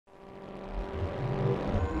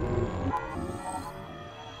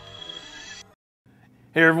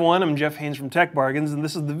Hey everyone, I'm Jeff Haynes from Tech Bargains, and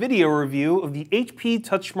this is the video review of the HP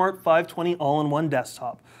TouchSmart 520 all-in-one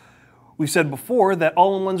desktop. We've said before that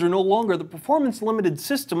all-in-ones are no longer the performance-limited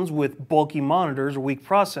systems with bulky monitors or weak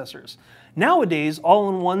processors. Nowadays,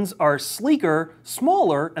 all-in-ones are sleeker,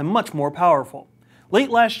 smaller, and much more powerful. Late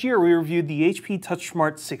last year, we reviewed the HP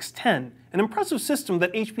TouchSmart 610, an impressive system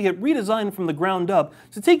that HP had redesigned from the ground up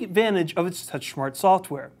to take advantage of its TouchSmart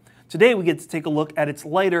software. Today we get to take a look at its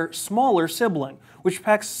lighter, smaller sibling, which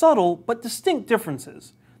packs subtle but distinct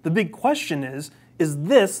differences. The big question is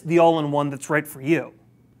this the all-in-one that's right for you?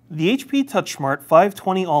 The HP TouchSmart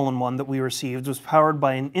 520 all-in-one that we received was powered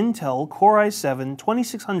by an Intel Core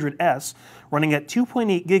i7-2600S running at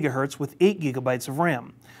 2.8 GHz with 8 GB of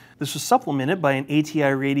RAM. This was supplemented by an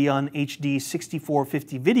ATI Radeon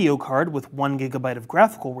HD6450 video card with 1 GB of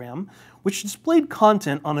graphical RAM, which displayed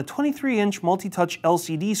content on a 23-inch multi-touch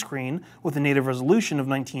LCD screen with a native resolution of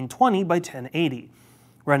 1920 by 1080.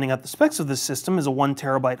 Rounding out the specs of this system is a 1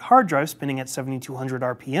 TB hard drive spinning at 7200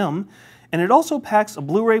 RPM, and it also packs a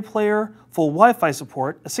Blu-ray player, full Wi-Fi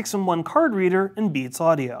support, a 6-in-1 card reader, and Beats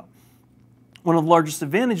audio. One of the largest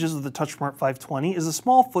advantages of the TouchSmart 520 is the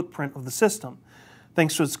small footprint of the system.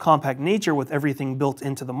 Thanks to its compact nature with everything built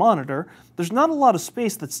into the monitor, there's not a lot of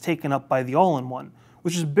space that's taken up by the all-in-one,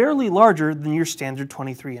 which is barely larger than your standard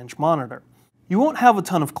 23-inch monitor. You won't have a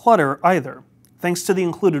ton of clutter either. Thanks to the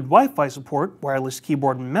included Wi-Fi support, wireless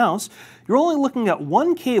keyboard and mouse, you're only looking at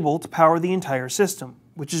one cable to power the entire system,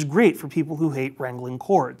 which is great for people who hate wrangling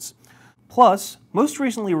cords. Plus, most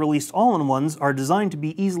recently released all-in-ones are designed to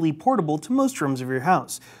be easily portable to most rooms of your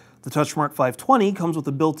house. The TouchSmart 520 comes with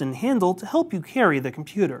a built-in handle to help you carry the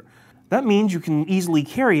computer. That means you can easily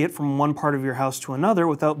carry it from one part of your house to another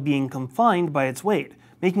without being confined by its weight,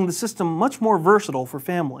 making the system much more versatile for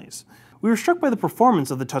families. We were struck by the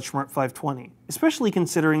performance of the TouchSmart 520, especially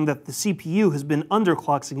considering that the CPU has been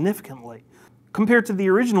underclocked significantly. Compared to the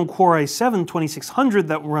original Core i7-2600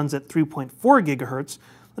 that runs at 3.4 GHz,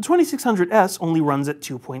 the 2600S only runs at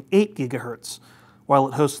 2.8 GHz. While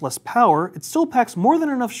it hosts less power, it still packs more than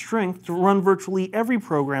enough strength to run virtually every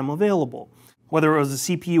program available. Whether it was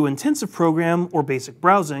a CPU-intensive program or basic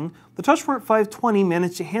browsing, the TouchSmart 520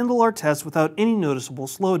 managed to handle our tests without any noticeable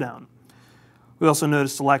slowdown. We also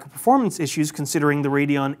noticed a lack of performance issues considering the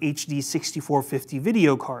Radeon HD6450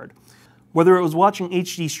 video card. Whether it was watching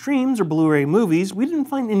HD streams or Blu-ray movies, we didn't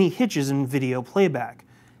find any hitches in video playback.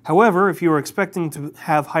 However, if you are expecting to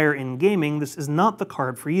have higher-end gaming, this is not the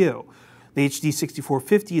card for you. The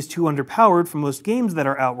HD6450 is too underpowered for most games that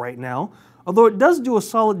are out right now, although it does do a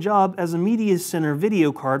solid job as a media center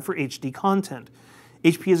video card for HD content.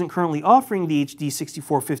 HP isn't currently offering the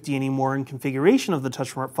HD6450 anymore in configuration of the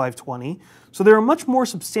TouchSmart 520, so there are much more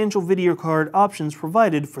substantial video card options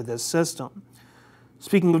provided for this system.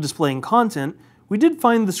 Speaking of displaying content, we did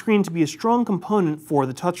find the screen to be a strong component for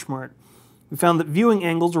the TouchSmart. We found that viewing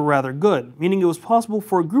angles were rather good, meaning it was possible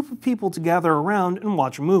for a group of people to gather around and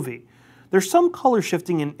watch a movie. There's some color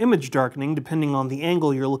shifting and image darkening depending on the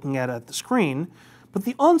angle you're looking at the screen, but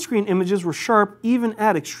the on-screen images were sharp even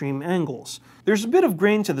at extreme angles. There's a bit of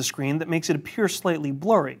grain to the screen that makes it appear slightly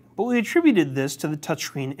blurry, but we attributed this to the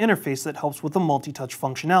touchscreen interface that helps with the multi-touch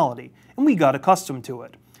functionality, and we got accustomed to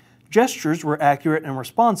it. Gestures were accurate and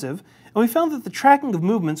responsive, and we found that the tracking of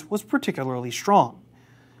movements was particularly strong.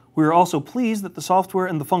 We were also pleased that the software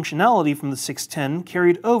and the functionality from the 610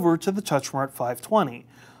 carried over to the TouchSmart 520.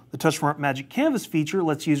 The TouchSmart Magic Canvas feature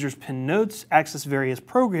lets users pin notes, access various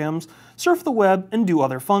programs, surf the web, and do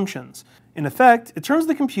other functions. In effect, it turns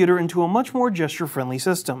the computer into a much more gesture-friendly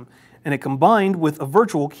system, and it combined with a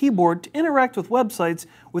virtual keyboard to interact with websites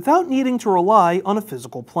without needing to rely on a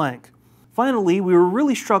physical plank. Finally, we were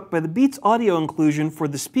really struck by the Beats audio inclusion for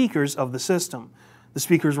the speakers of the system. The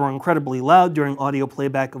speakers were incredibly loud during audio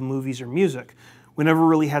playback of movies or music. We never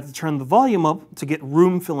really had to turn the volume up to get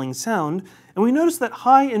room-filling sound, and we noticed that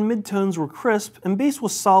high and mid-tones were crisp and bass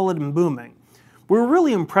was solid and booming. We were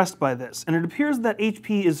really impressed by this, and it appears that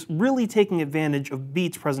HP is really taking advantage of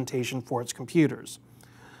Beats' presentation for its computers.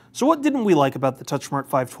 So what didn't we like about the TouchSmart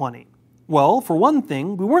 520? Well, for one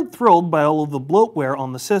thing, we weren't thrilled by all of the bloatware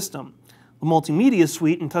on the system. The multimedia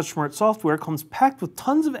suite in TouchSmart software comes packed with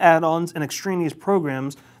tons of add-ons and extraneous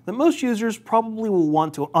programs that most users probably will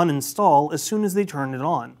want to uninstall as soon as they turn it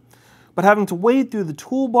on. But having to wade through the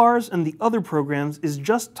toolbars and the other programs is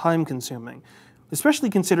just time-consuming, especially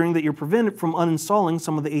considering that you're prevented from uninstalling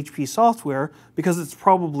some of the HP software because it's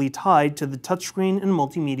probably tied to the touchscreen and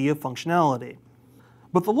multimedia functionality.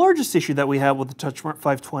 But the largest issue that we have with the TouchSmart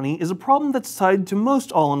 520 is a problem that's tied to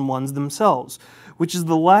most all-in-ones themselves, which is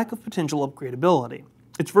the lack of potential upgradability.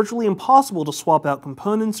 It's virtually impossible to swap out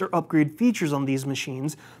components or upgrade features on these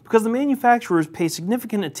machines because the manufacturers pay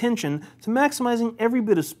significant attention to maximizing every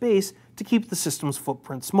bit of space to keep the system's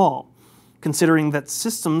footprint small. Considering that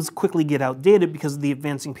systems quickly get outdated because of the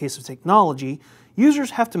advancing pace of technology,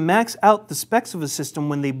 users have to max out the specs of a system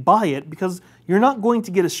when they buy it because you're not going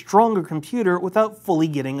to get a stronger computer without fully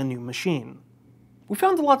getting a new machine. We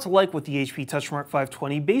found a lot to like with the HP TouchSmart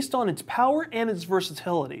 520 based on its power and its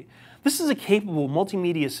versatility. This is a capable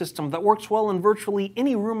multimedia system that works well in virtually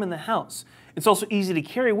any room in the house. It's also easy to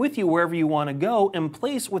carry with you wherever you want to go and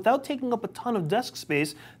place without taking up a ton of desk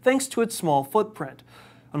space thanks to its small footprint.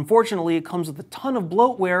 Unfortunately, it comes with a ton of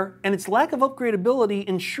bloatware, and its lack of upgradability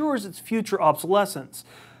ensures its future obsolescence.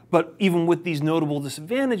 But even with these notable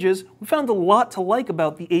disadvantages, we found a lot to like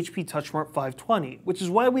about the HP TouchSmart 520, which is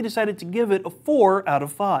why we decided to give it a 4 out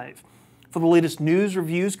of 5. For the latest news,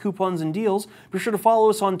 reviews, coupons, and deals, be sure to follow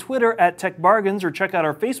us on Twitter at TechBargains or check out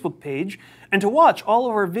our Facebook page. And to watch all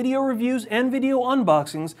of our video reviews and video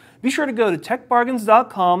unboxings, be sure to go to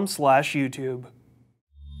techbargains.com/YouTube.